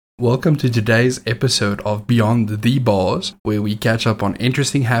Welcome to today's episode of Beyond the Bars, where we catch up on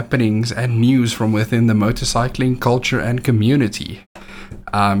interesting happenings and news from within the motorcycling culture and community.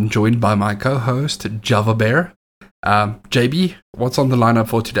 I'm joined by my co-host, Java Bear. JB, what's on the lineup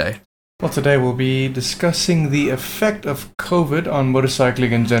for today? Well, today we'll be discussing the effect of COVID on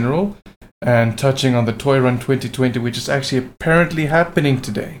motorcycling in general and touching on the Toy Run 2020, which is actually apparently happening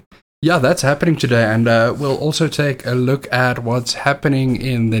today. Yeah, that's happening today, and we'll also take a look at what's happening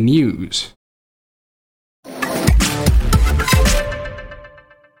in the news.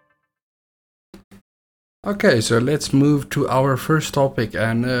 Okay, so let's move to our first topic,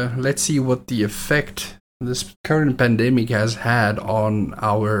 and let's see what the effect this current pandemic has had on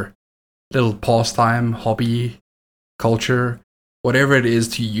our little pastime, hobby, culture, whatever it is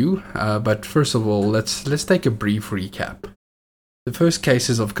to you. But first of all, let's take a brief recap. The first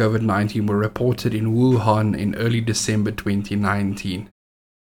cases of COVID-19 were reported in Wuhan in early December 2019.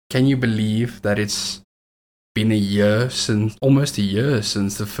 Can you believe that it's been almost a year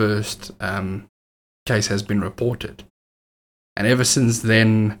since the first case has been reported? And ever since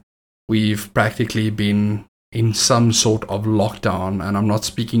then, we've practically been in some sort of lockdown, and I'm not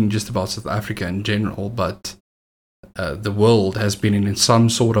speaking just about South Africa in general, but the world has been in some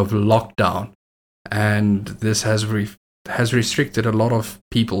sort of lockdown, and this has restricted a lot of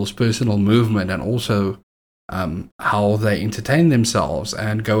people's personal movement and also how they entertain themselves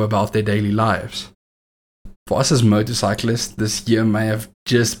and go about their daily lives. For us as motorcyclists, this year may have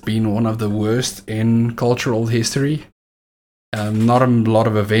just been one of the worst in cultural history. Not a lot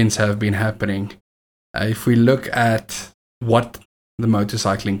of events have been happening. If we look at what the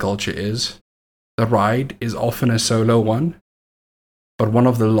motorcycling culture is, the ride is often a solo one. But one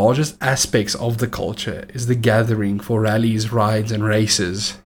of the largest aspects of the culture is the gathering for rallies, rides, and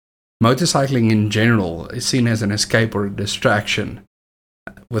races. Motorcycling in general is seen as an escape or a distraction,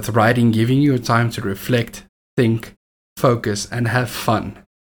 with riding giving you time to reflect, think, focus, and have fun.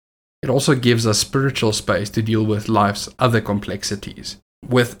 It also gives us spiritual space to deal with life's other complexities.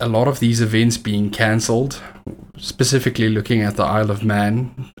 With a lot of these events being cancelled, specifically looking at the Isle of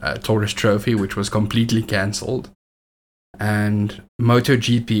Man Tourist Trophy, which was completely cancelled, and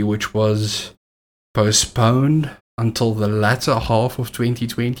MotoGP, which was postponed until the latter half of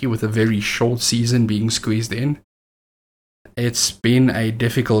 2020 with a very short season being squeezed in. It's been a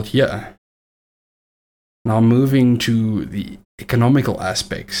difficult year. Now moving to the economical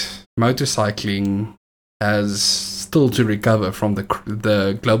aspects, motorcycling has still to recover from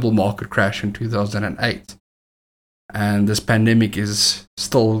the global market crash in 2008. And this pandemic is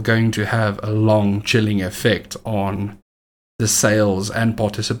still going to have a long chilling effect on the sales and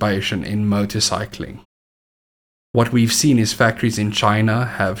participation in motorcycling. What we've seen is factories in China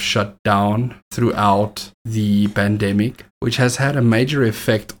have shut down throughout the pandemic, which has had a major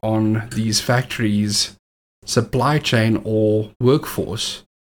effect on these factories' supply chain or workforce,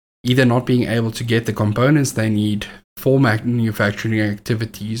 either not being able to get the components they need for manufacturing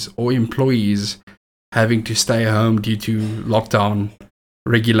activities or employees having to stay home due to lockdown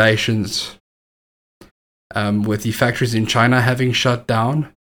regulations. With the factories in China having shut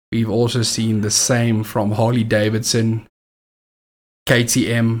down, we've also seen the same from Harley-Davidson,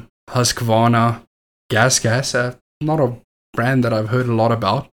 KTM, Husqvarna, GasGas, not a brand that I've heard a lot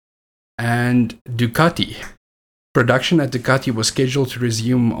about, and Ducati. Production at Ducati was scheduled to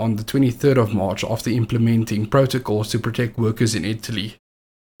resume on the 23rd of March after implementing protocols to protect workers in Italy.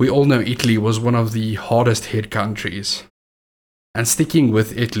 We all know Italy was one of the hardest hit countries. And sticking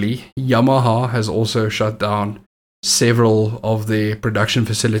with Italy, Yamaha has also shut down several of their production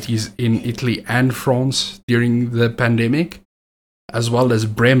facilities in Italy and France during the pandemic, as well as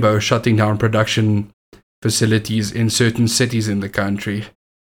Brembo shutting down production facilities in certain cities in the country.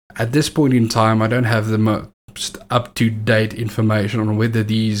 At this point in time, I don't have the most up-to-date information on whether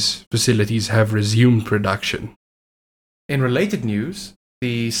these facilities have resumed production. In related news,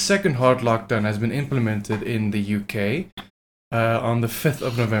 the second hard lockdown has been implemented in the UK on the 5th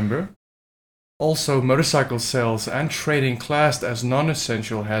of November. Also, motorcycle sales and trading classed as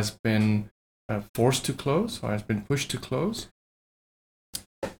non-essential has been forced to close, or has been pushed to close.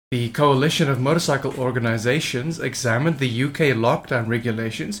 The Coalition of Motorcycle Organizations examined the UK lockdown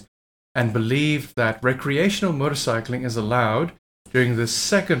regulations and believed that recreational motorcycling is allowed during the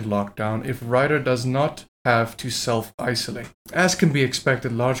second lockdown if rider does not have to self-isolate. As can be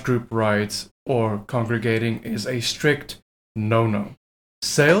expected, large group rides or congregating is a strict no-no.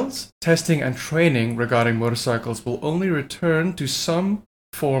 Sales, testing, and training regarding motorcycles will only return to some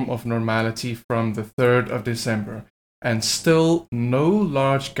form of normality from the 3rd of December, and still no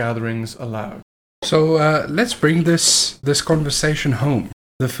large gatherings allowed. So let's bring this conversation home.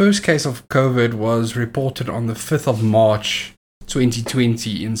 The first case of COVID was reported on the 5th of March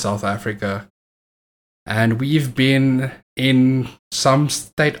 2020 in South Africa. And we've been in some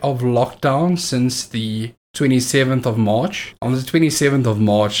state of lockdown since the 27th of March. On the 27th of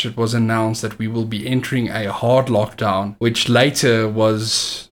March, it was announced that we will be entering a hard lockdown, which later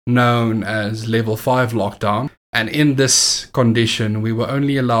was known as level 5 lockdown. And in this condition, we were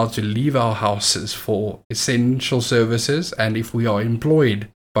only allowed to leave our houses for essential services, and if we are employed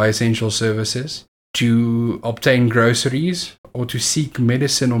by essential services, to obtain groceries or to seek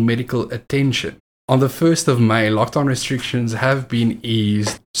medicine or medical attention. On the 1st of May, lockdown restrictions have been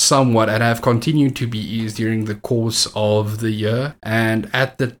eased somewhat and have continued to be eased during the course of the year. And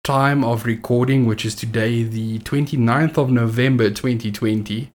at the time of recording, which is today, the 29th of November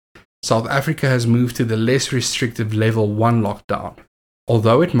 2020, South Africa has moved to the less restrictive level 1 lockdown.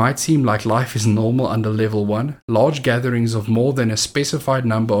 Although it might seem like life is normal under level 1, large gatherings of more than a specified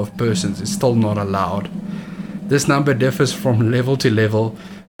number of persons is still not allowed. This number differs from level to level,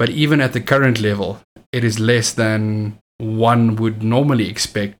 but even at the current level, it is less than one would normally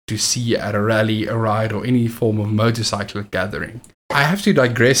expect to see at a rally, a ride, or any form of motorcycle gathering. I have to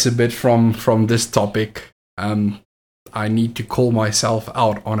digress a bit from this topic. I need to call myself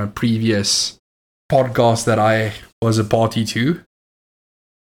out on a previous podcast that I was a party to,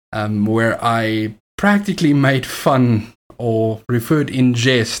 where I practically made fun or referred in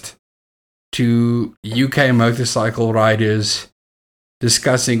jest to UK motorcycle riders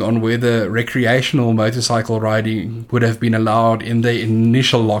discussing on whether recreational motorcycle riding would have been allowed in the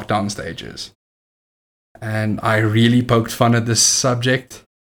initial lockdown stages. And I really poked fun at this subject.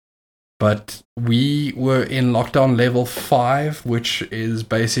 But we were in lockdown level 5, which is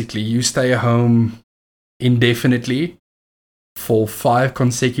basically you stay home indefinitely for 5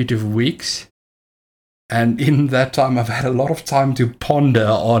 consecutive weeks. And in that time, I've had a lot of time to ponder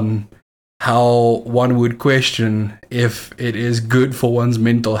on how one would question if it is good for one's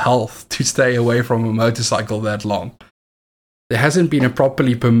mental health to stay away from a motorcycle that long. There hasn't been a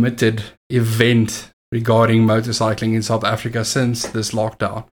properly permitted event regarding motorcycling in South Africa since this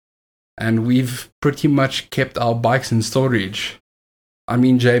lockdown. And we've pretty much kept our bikes in storage. I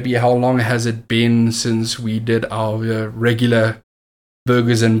mean, JB, how long has it been since we did our regular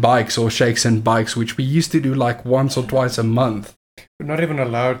burgers and bikes or shakes and bikes, which we used to do like once or twice a month? We're not even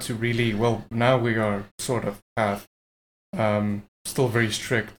allowed to really, well, now we are sort of still very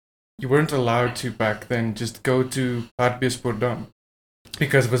strict. You weren't allowed to back then just go to Hartbeespoort,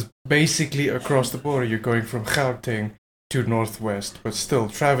 because it was basically across the border. You're going from Gauteng to Northwest, but still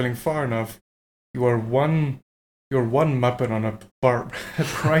traveling far enough. You're one muppet on a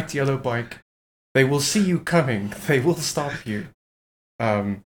bright yellow bike. They will see you coming. They will stop you.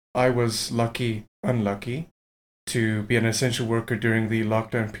 I was unlucky to be an essential worker during the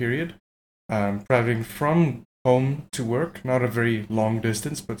lockdown period. Traveling from home to work, not a very long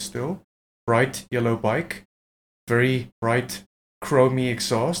distance, but still. Bright yellow bike, very bright chromey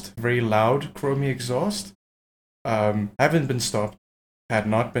exhaust, very loud chromey exhaust. Haven't been stopped, had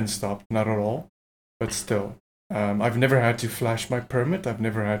not been stopped, not at all, but still. I've never had to flash my permit, I've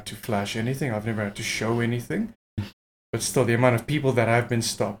never had to flash anything, I've never had to show anything, but still the amount of people that have been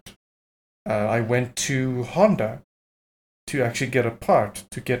stopped. I went to Honda to actually get a part,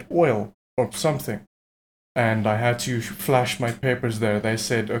 to get oil or something, and I had to flash my papers there. They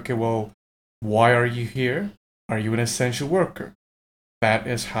said, okay, well, why are you here? Are you an essential worker? That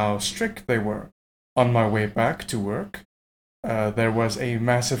is how strict they were. On my way back to work, there was a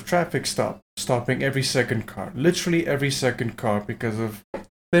massive traffic stop, stopping every second car, literally every second car, because of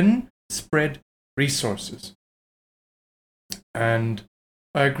thin spread resources. And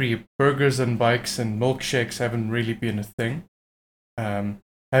I agree, burgers and bikes and milkshakes haven't really been a thing.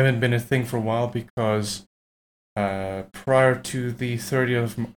 Haven't been a thing for a while because prior to the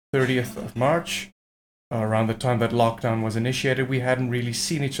 30th of March, around the time that lockdown was initiated, we hadn't really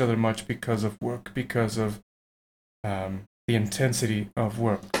seen each other much because of work, because of the intensity of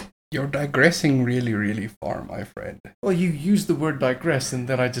work. You're digressing really, really far, my friend. Well, you used the word digress, and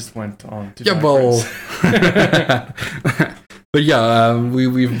then I just went on to digress. But yeah,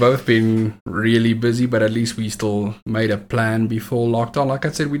 we've both been really busy, but at least we still made a plan before lockdown. Like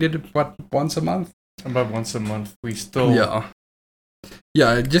I said, we did it, once a month? About once a month. We still...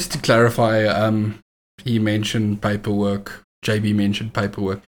 Yeah, just to clarify, he mentioned paperwork. JB mentioned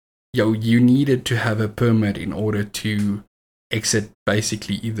paperwork. You needed to have a permit in order to exit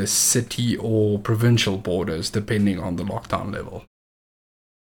basically either city or provincial borders, depending on the lockdown level.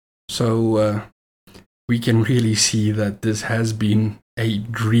 So we can really see that this has been a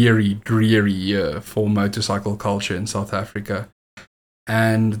dreary year for motorcycle culture in South Africa.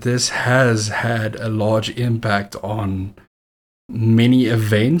 and this has had a large impact on many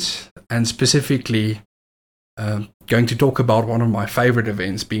events, and specifically going to talk about one of my favorite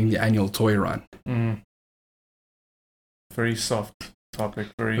events being the annual toy run. Very soft topic,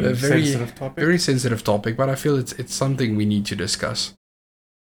 very sensitive topic. Very sensitive topic, but I feel it's something we need to discuss.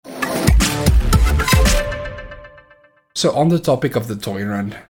 So on the topic of the toy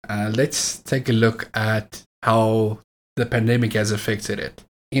run, let's take a look at how the pandemic has affected it.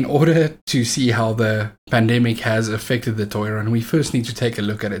 In order to see how the pandemic has affected the toy run, we first need to take a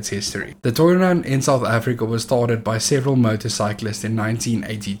look at its history. The toy run in South Africa was started by several motorcyclists in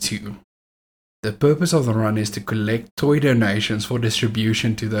 1982. The purpose of the run is to collect toy donations for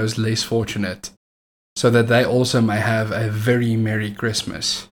distribution to those less fortunate, so that they also may have a very Merry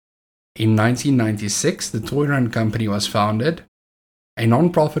Christmas. In 1996, the Toy Run Company was founded, a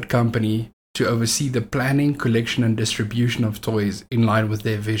non-profit company to oversee the planning, collection and distribution of toys in line with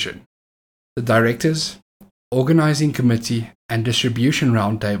their vision. The directors, organizing committee and distribution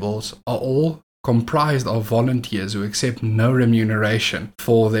roundtables are all comprised of volunteers who accept no remuneration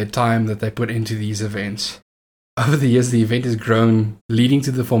for their time that they put into these events. Over the years, the event has grown, leading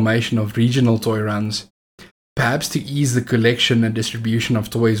to the formation of regional toy runs, perhaps to ease the collection and distribution of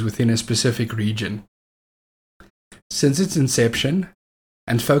toys within a specific region. Since its inception,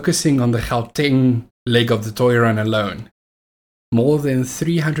 and focusing on the Gauteng leg of the toy run alone, more than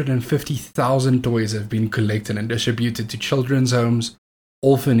 350,000 toys have been collected and distributed to children's homes,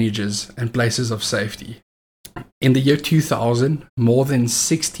 orphanages, and places of safety. In the year 2000, more than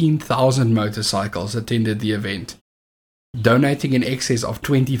 16,000 motorcycles attended the event, donating in excess of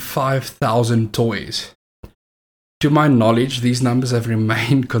 25,000 toys. To my knowledge, these numbers have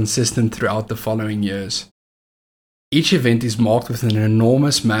remained consistent throughout the following years. Each event is marked with an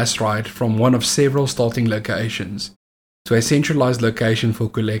enormous mass ride from one of several starting locations to a centralized location for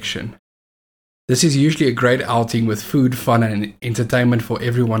collection. This is usually a great outing with food, fun, and entertainment for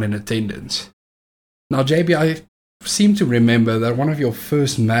everyone in attendance. Now, JB, I seem to remember that one of your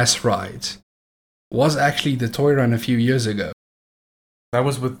first mass rides was actually the toy run a few years ago. That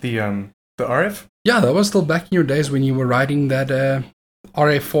was with the RF? Yeah, that was still back in your days when you were riding that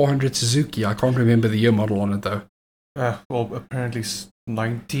RF 400 Suzuki. I can't remember the year model on it though. Well, apparently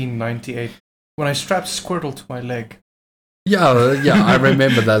 1998, when I strapped Squirtle to my leg. Yeah, I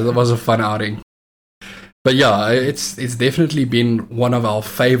remember that. That was a fun outing. But yeah, it's definitely been one of our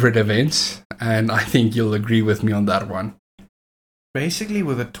favorite events, and I think you'll agree with me on that one. Basically,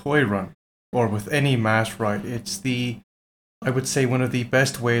 with a toy run, or with any mass ride, it's I would say, one of the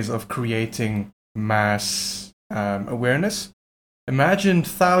best ways of creating mass awareness. Imagine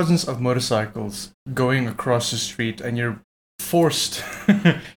thousands of motorcycles going across the street, and you're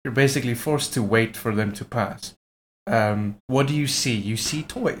basically forced to wait for them to pass. What do you see? You see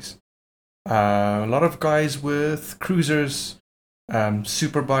toys. A lot of guys with cruisers,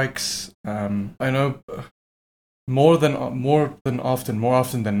 super bikes. I know more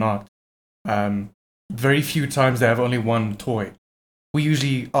often than not. Very few times they have only one toy. We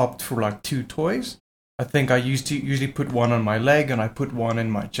usually opt for like 2 toys. I think I used to usually put one on my leg and I put one in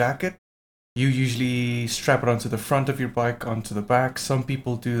my jacket. You usually strap it onto the front of your bike, onto the back. Some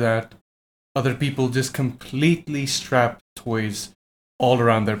people do that. Other people just completely strap toys all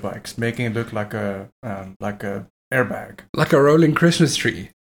around their bikes, making it look like a airbag, like a rolling Christmas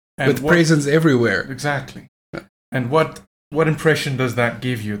tree, with presents everywhere. Exactly. And what impression does that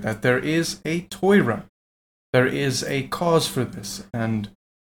give you? That there is a toy run, there is a cause for this, and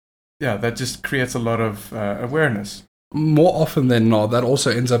yeah, that just creates a lot of awareness. More often than not, that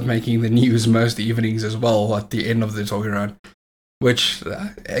also ends up making the news most evenings as well at the end of the toy run, which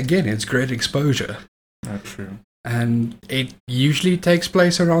again, it's great exposure. That's true. And it usually takes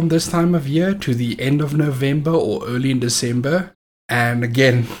place around this time of year to the end of November or early in December. And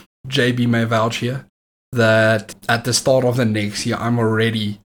again, JB may vouch here that at the start of the next year, I'm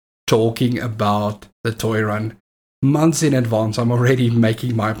already talking about the toy run. Months in advance, I'm already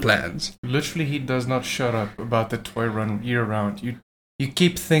making my plans. Literally, he does not shut up about the toy run year round. You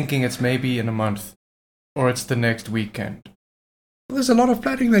keep thinking it's maybe in a month or it's the next weekend. Well, there's a lot of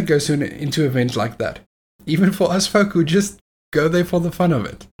planning that goes into events like that. Even for us folk who just go there for the fun of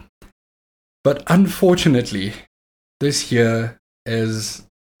it. But unfortunately, this year is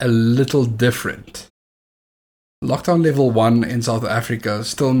a little different. Lockdown level 1 in South Africa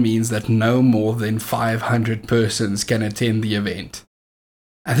still means that no more than 500 persons can attend the event.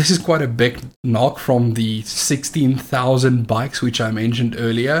 And this is quite a big knock from the 16,000 bikes which I mentioned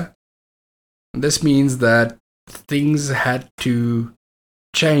earlier. This means that things had to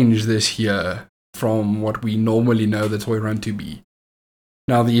change this year from what we normally know the toy run to be.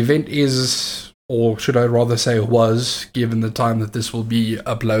 Now, the event is, or should I rather say was, given the time that this will be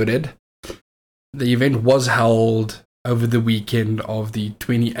uploaded, the event was held over the weekend of the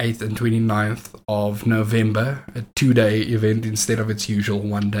 28th and 29th of November, a 2-day event instead of its usual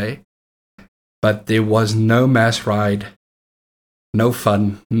 1 day. But there was no mass ride, no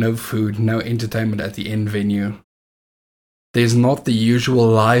fun, no food, no entertainment at the end venue. There's not the usual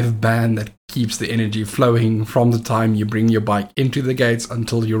live band that keeps the energy flowing from the time you bring your bike into the gates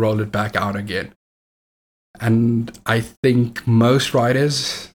until you roll it back out again. And I think most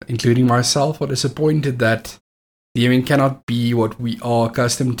riders, including myself, are disappointed that the event cannot be what we are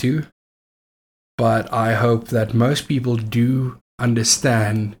accustomed to. But I hope that most people do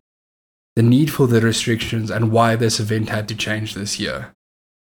understand the need for the restrictions and why this event had to change this year.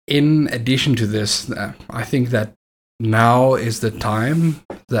 In addition to this, I think that now is the time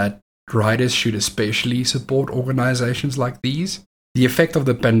that riders should especially support organizations like these. The effect of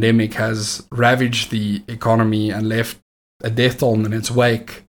the pandemic has ravaged the economy and left a death toll in its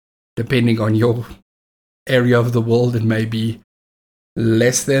wake. Depending on your area of the world, it may be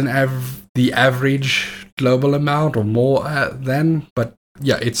less than the average global amount or more than, but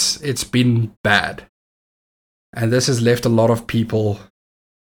yeah, it's been bad. And this has left a lot of people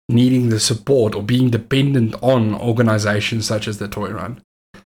needing the support or being dependent on organizations such as the Toy Run.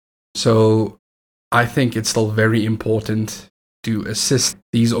 So I think it's still very important to assist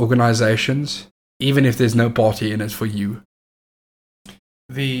these organizations, even if there's no party in it for you.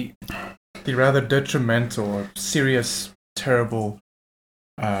 The rather detrimental or serious, terrible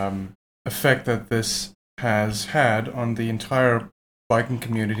effect that this has had on the entire biking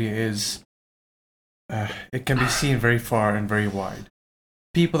community is it can be seen very far and very wide.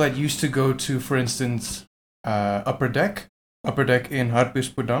 People that used to go to, for instance, Upper Deck in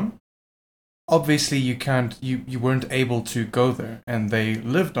Hartbeespoort, obviously you weren't able to go there, and they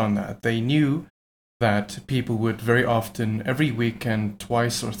lived on that. They knew that people would very often, every weekend, 2 or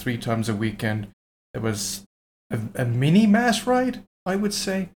 3 times a weekend, there was a mini mass ride, I would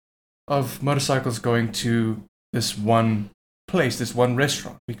say, of motorcycles going to this one place, this one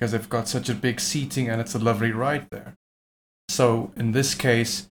restaurant, because they've got such a big seating and it's a lovely ride there. So in this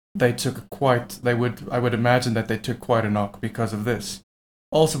case, I would imagine that they took quite a knock because of this.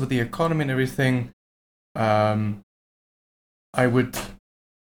 Also with the economy and everything, I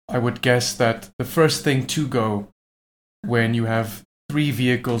would guess that the first thing to go when you have 3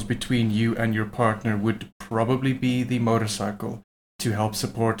 vehicles between you and your partner would probably be the motorcycle to help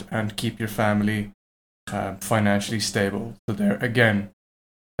support and keep your family financially stable. So there again,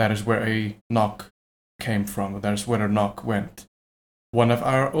 that is where a knock came from. That is where a knock went. One of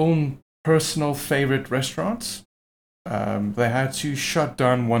our own personal favorite restaurants, they had to shut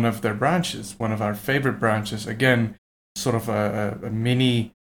down one of their branches, one of our favorite branches. Again, sort of a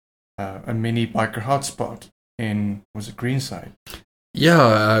mini biker hotspot in, was it Greenside?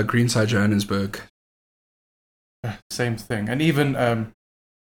 Yeah, Greenside, Johannesburg. Same thing. And even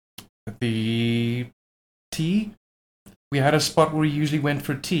the tea, we had a spot where we usually went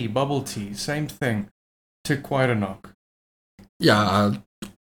for tea, bubble tea, same thing. Took quite a knock. Yeah,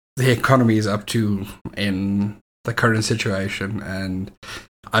 the economy is up to in the current situation, and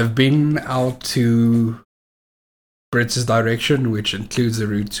I've been out to Britz's direction, which includes the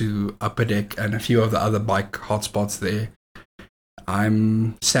route to Upper Deck and a few of the other bike hotspots there.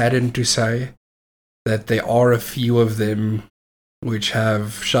 I'm saddened to say that there are a few of them which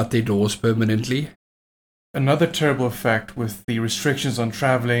have shut their doors permanently. Another terrible effect with the restrictions on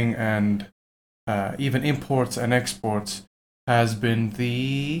traveling and even imports and exports has been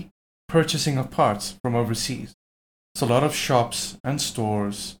the purchasing of parts from overseas. So a lot of shops and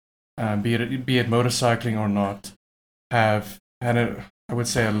stores, be it motorcycling or not, have had I would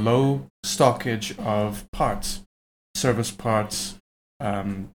say a low stockage of parts, service parts,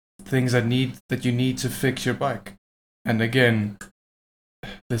 things that you need to fix your bike. And again,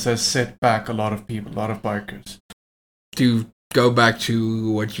 this has set back a lot of people, a lot of bikers. To go back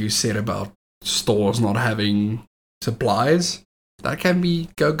to what you said about stores not having supplies, that can be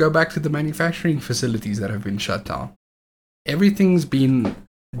go back to the manufacturing facilities that have been shut down. Everything's been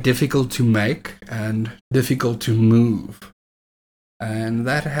difficult to make and difficult to move, and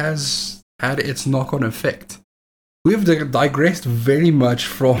that has had its knock-on effect. We've digressed very much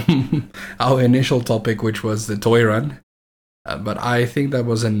from our initial topic, which was the Toy Run, but I think that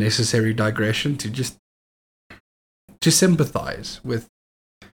was a necessary digression to sympathize with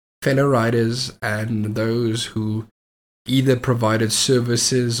fellow riders and those who either provided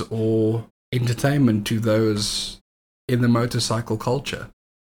services or entertainment to those in the motorcycle culture.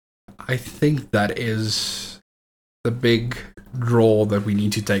 I think that is the big draw that we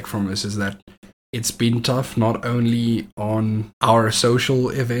need to take from this is that it's been tough not only on our social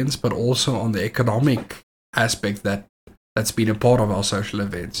events, but also on the economic aspect that's been a part of our social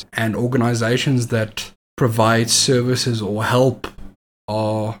events. And organizations that provide services or help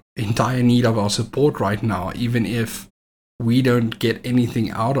are in dire need of our support right now, even if we don't get anything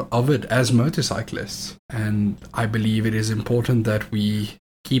out of it as motorcyclists. And I believe it is important that we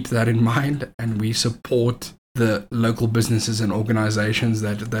keep that in mind and we support the local businesses and organizations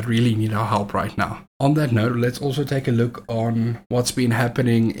that really need our help right now. On that note, let's also take a look on what's been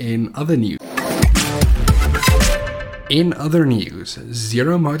happening in other news. In other news,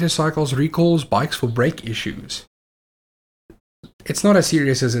 Zero Motorcycles recalls bikes for brake issues. It's not as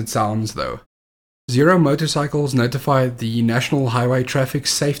serious as it sounds though. Zero Motorcycles notified the National Highway Traffic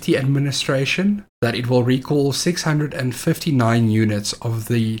Safety Administration that it will recall 659 units of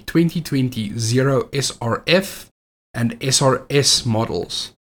the 2020 Zero SRF and SRS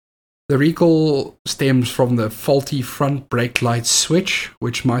models. The recall stems from the faulty front brake light switch,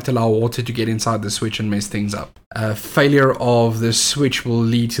 which might allow water to get inside the switch and mess things up. A failure of the switch will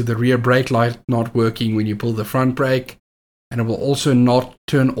lead to the rear brake light not working when you pull the front brake, and it will also not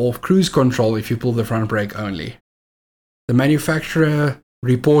turn off cruise control if you pull the front brake only. The manufacturer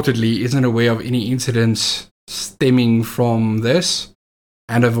reportedly isn't aware of any incidents stemming from this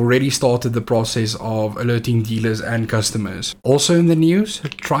and have already started the process of alerting dealers and customers. Also in the news,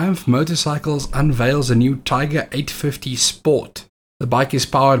 Triumph Motorcycles unveils a new Tiger 850 Sport. The bike is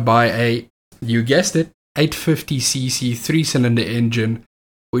powered by a, you guessed it, 850cc 3-cylinder engine,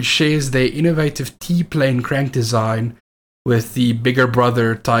 which shares their innovative T-plane crank design with the bigger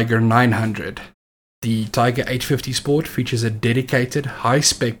brother Tiger 900. The Tiger 850 Sport features a dedicated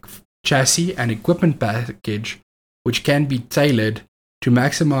high-spec chassis and equipment package which can be tailored to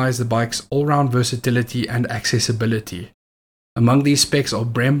maximize the bike's all-round versatility and accessibility. Among these specs are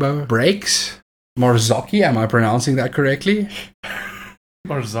Brembo brakes, Marzocchi, am I pronouncing that correctly?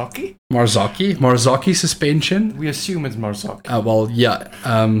 Marzocchi suspension. We assume it's Marzocchi. Well, yeah,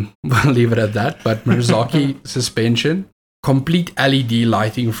 we'll leave it at that, but Marzocchi suspension, complete LED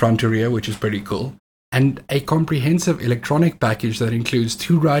lighting front to rear, which is pretty cool, and a comprehensive electronic package that includes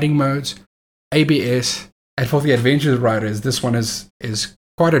 2 riding modes, ABS, and for the adventurous riders, this one is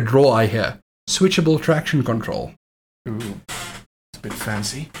quite a draw, I hear, switchable traction control. Ooh, it's a bit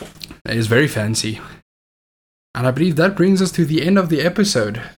fancy. It is very fancy. And I believe that brings us to the end of the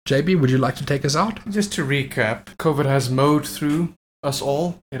episode. JB, would you like to take us out? Just to recap, COVID has mowed through us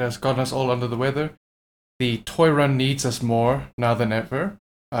all. It has gotten us all under the weather. The toy run needs us more now than ever.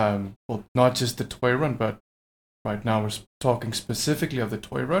 Well, not just the toy run, but right now we're talking specifically of the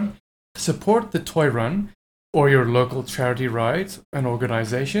toy run. Support the toy run or your local charity rides and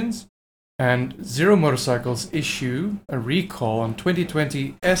organizations. And Zero Motorcycles issue a recall on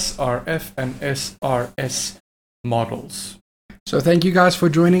 2020 SRF and SRS models. So thank you guys for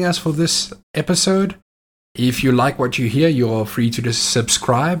joining us for this episode. If you like what you hear, you're free to just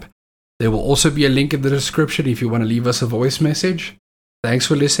subscribe. There will also be a link in the description if you want to leave us a voice message. Thanks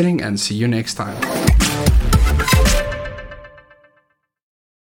for listening and see you next time.